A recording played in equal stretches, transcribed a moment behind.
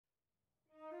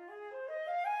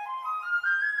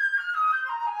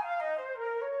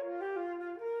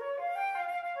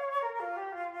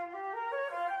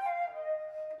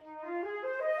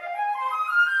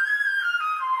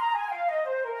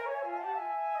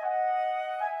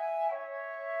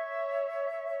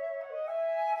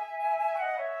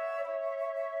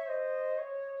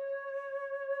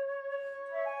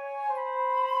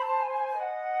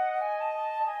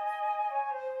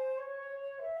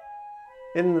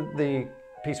In the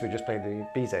piece we just played, the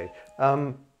Bizet,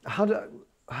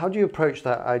 how do you approach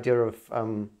that idea of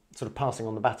sort of passing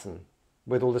on the baton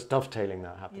with all this dovetailing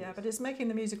that happens? Yeah, but it's making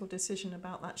the musical decision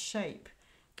about that shape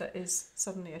that is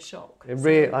suddenly a shock. It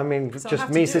really, I mean, so just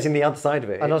me sitting the other side of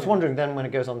it. And I was wondering then when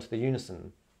it goes on to the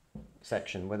unison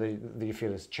section, whether you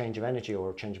feel it's a change of energy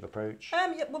or a change of approach.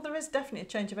 Yeah, well, there is definitely a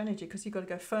change of energy because you've got to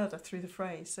go further through the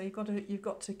phrase. So you've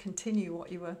got to continue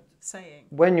what you were saying.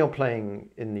 When you're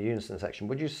playing in the unison section,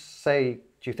 would you say,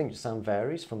 do you think the sound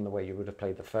varies from the way you would have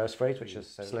played the first phrase, which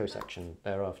is a slow section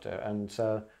thereafter? And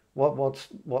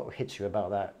what hits you about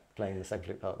that? Playing the second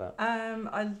flute part of that?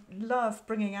 I love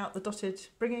bringing out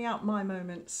my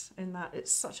moments in that.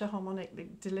 It's such a harmonically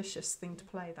delicious thing to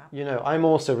play that. You know, I'm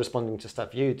also responding to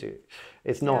stuff you do.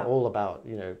 It's not all about,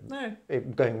 you know,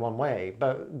 it going one way,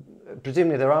 but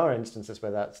presumably there are instances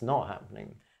where that's not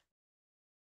happening.